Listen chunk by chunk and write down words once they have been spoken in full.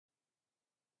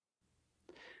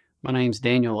My name's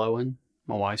Daniel Owen.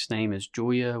 My wife's name is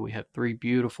Julia. We have three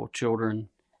beautiful children,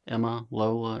 Emma,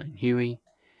 Lola, and Huey.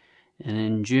 And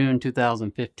in June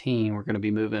 2015, we're going to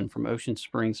be moving from Ocean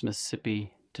Springs,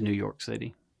 Mississippi to New York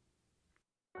City.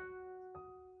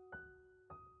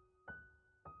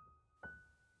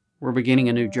 We're beginning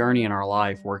a new journey in our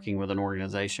life working with an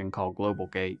organization called Global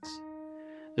Gates.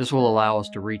 This will allow us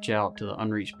to reach out to the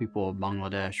unreached people of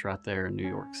Bangladesh right there in New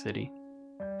York City.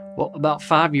 Well, about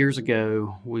 5 years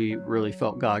ago, we really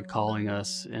felt God calling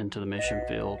us into the mission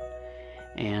field.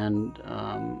 And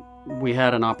we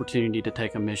had an opportunity to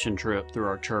take a mission trip through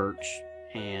our church.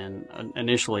 And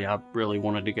initially, I really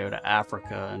wanted to go to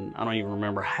Africa, and I don't even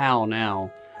remember how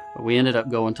now, but we ended up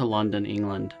going to London,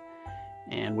 England.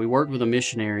 And we worked with a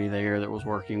missionary there that was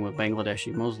working with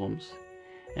Bangladeshi Muslims.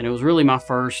 And it was really my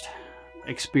first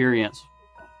experience,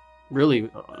 really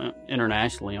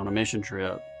internationally on a mission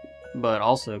trip, but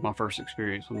also my first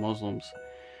experience with Muslims.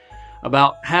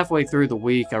 About halfway through the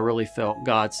week, I really felt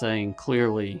God saying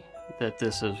clearly that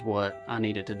this is what I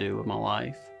needed to do with my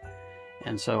life.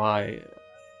 And so I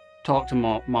talked to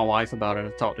my wife about it.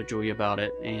 I talked to Julia about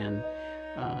it, and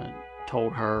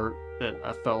told her that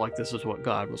I felt like this is what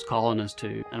God was calling us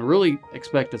to. And I really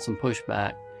expected some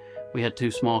pushback. We had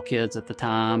two small kids at the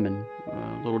time, and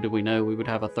little did we know we would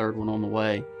have a third one on the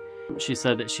way. She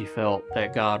said that she felt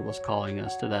that God was calling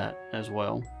us to that as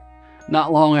well.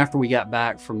 Not long after we got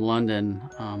back from London,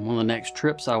 one of the next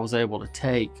trips I was able to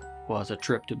take was a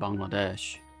trip to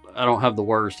Bangladesh. I don't have the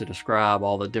words to describe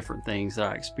all the different things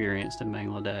that I experienced in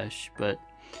Bangladesh, but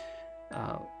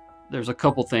there's a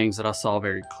couple things that I saw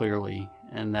very clearly,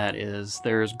 and that is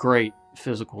there is great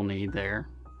physical need there.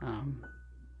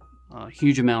 A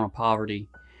huge amount of poverty,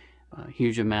 a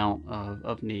huge amount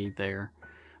of need there.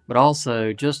 But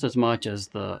also, just as much as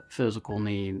the physical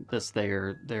need that's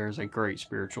there, there's a great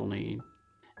spiritual need.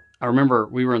 I remember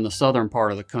we were in the southern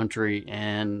part of the country,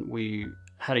 and we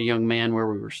had a young man where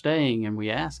we were staying, and we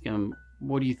asked him,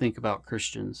 "What do you think about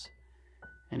Christians?"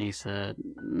 And he said,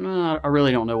 "No, I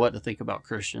really don't know what to think about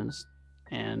Christians."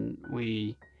 And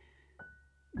we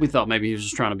thought maybe he was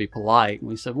just trying to be polite. And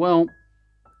we said, "Well,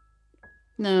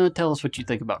 no, tell us what you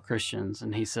think about Christians."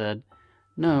 And he said,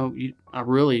 "No, I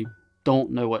really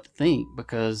don't know what to think,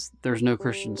 because there's no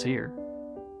Christians here.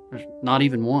 There's not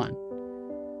even one."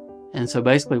 And so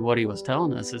basically what he was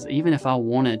telling us is, even if I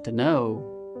wanted to know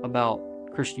about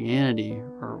Christianity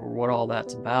or what all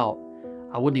that's about,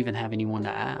 I wouldn't even have anyone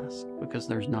to ask, because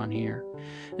there's none here.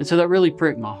 And so that really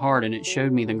pricked my heart, and it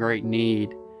showed me the great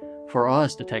need for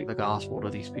us to take the gospel to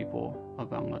these people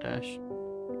of Bangladesh.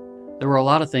 There were a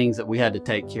lot of things that we had to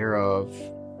take care of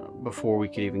before we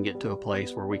could even get to a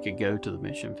place where we could go to the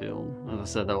mission field. As I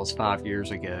said, that was 5 years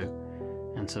ago.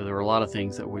 And so there were a lot of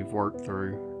things that we've worked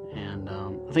through. And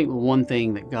I think the one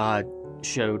thing that God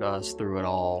showed us through it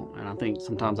all, and I think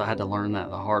sometimes I had to learn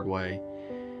that the hard way,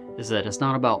 is that it's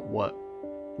not about what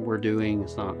we're doing.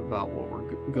 It's not about what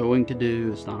we're going to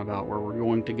do. It's not about where we're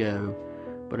going to go,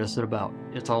 but it's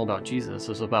all about Jesus.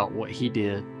 It's about what he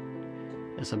did.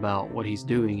 It's about what he's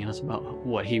doing, and it's about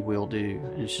what he will do.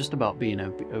 And it's just about being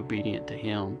obedient to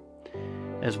him.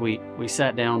 As we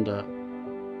sat down to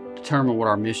determine what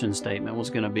our mission statement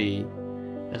was going to be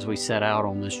as we set out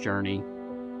on this journey,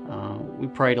 we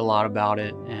prayed a lot about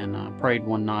it, and prayed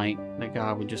one night that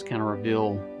God would just kind of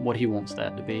reveal what he wants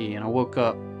that to be. And I woke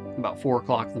up about 4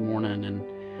 o'clock in the morning, and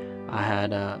I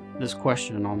had this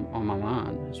question on my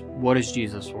mind: what is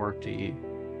Jesus worth to you?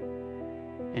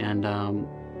 And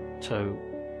so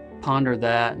pondered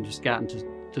that, and just got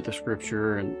into the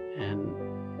scripture and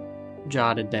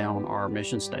jotted down our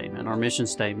mission statement. Our mission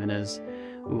statement is,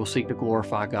 we will seek to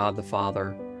glorify God the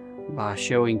Father by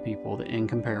showing people the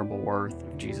incomparable worth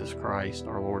of Jesus Christ,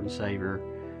 our Lord and Savior,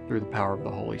 through the power of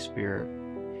the Holy Spirit.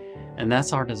 And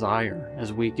that's our desire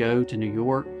as we go to New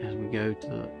York, as we go to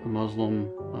the Muslim,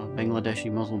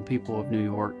 Bangladeshi Muslim people of New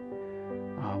York.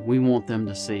 We want them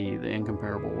to see the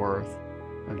incomparable worth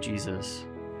of Jesus.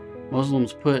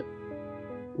 Muslims put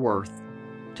worth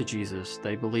to Jesus.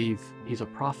 They believe he's a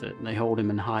prophet, and they hold him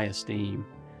in high esteem,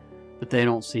 but they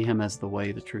don't see him as the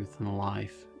way, the truth, and the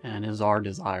life. And it is our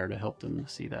desire to help them to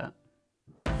see that.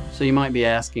 So you might be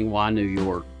asking, why New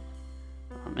York?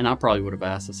 And I probably would have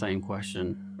asked the same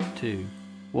question too.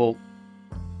 Well,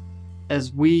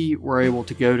 as we were able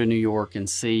to go to New York and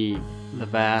see the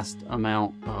vast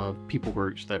amount of people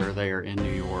groups that are there in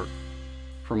New York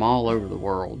from all over the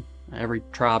world, every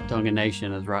tribe, tongue, and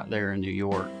nation is right there in New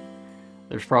York.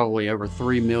 There's probably over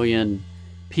 3 million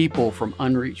people from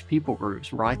unreached people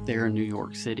groups right there in New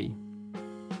York City.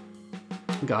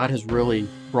 God has really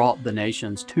brought the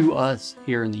nations to us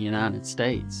here in the United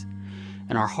States.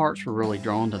 and our hearts were really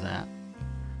drawn to that.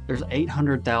 There's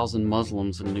 800,000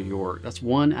 Muslims in New York. That's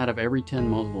 1 out of every 10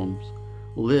 Muslims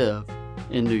live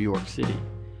in New York City.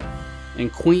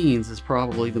 And Queens is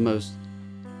probably the most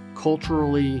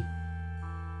culturally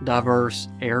diverse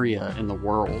area in the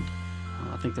world.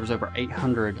 I think there's over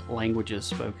 800 languages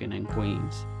spoken in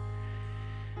Queens.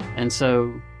 And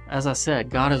so, as I said,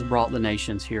 God has brought the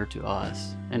nations here to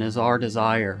us, and it's our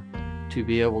desire to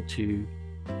be able to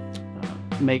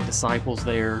make disciples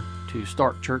there, to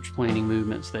start church planting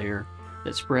movements there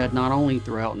that spread not only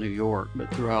throughout New York,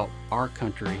 but throughout our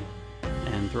country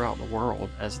and throughout the world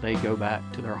as they go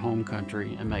back to their home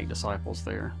country and make disciples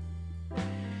there.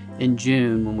 In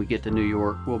June, when we get to New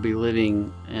York, we'll be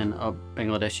living in a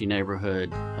Bangladeshi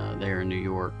neighborhood there in New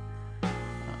York.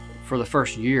 For the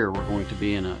first year, we're going to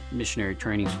be in a missionary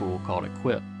training school called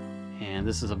Equip, and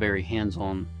this is a very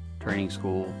hands-on training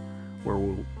school where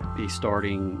we'll be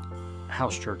starting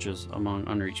house churches among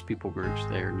unreached people groups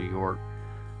there in New York.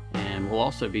 And we'll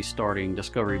also be starting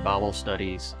Discovery Bible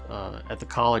studies at the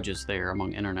colleges there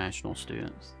among international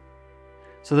students.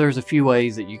 So there's a few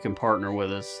ways that you can partner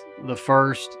with us. The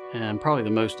first, and probably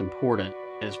the most important,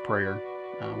 is prayer.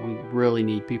 We really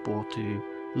need people to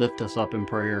lift us up in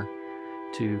prayer,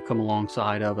 to come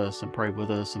alongside of us and pray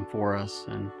with us and for us,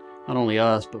 and not only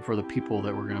us, but for the people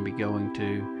that we're going to be going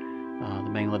to, the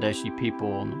Bangladeshi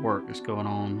people and the work that's going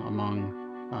on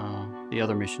among the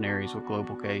other missionaries with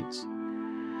Global Gates.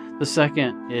 The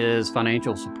second is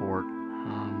financial support.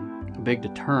 A big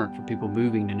deterrent for people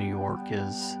moving to New York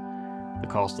is the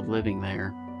cost of living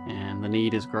there, and the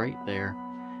need is great there.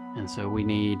 And so we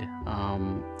need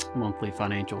monthly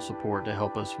financial support to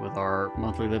help us with our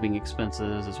monthly living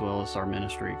expenses as well as our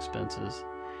ministry expenses.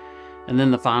 And then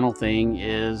the final thing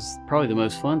is probably the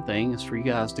most fun thing, is for you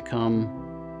guys to come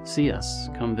see us,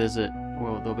 come visit.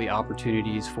 Well, there'll be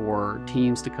opportunities for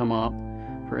teams to come up,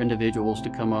 for individuals to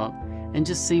come up and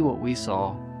just see what we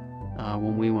saw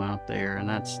when we went up there. And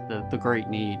that's the great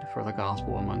need for the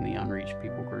gospel among the unreached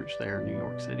people groups there in New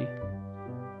York City.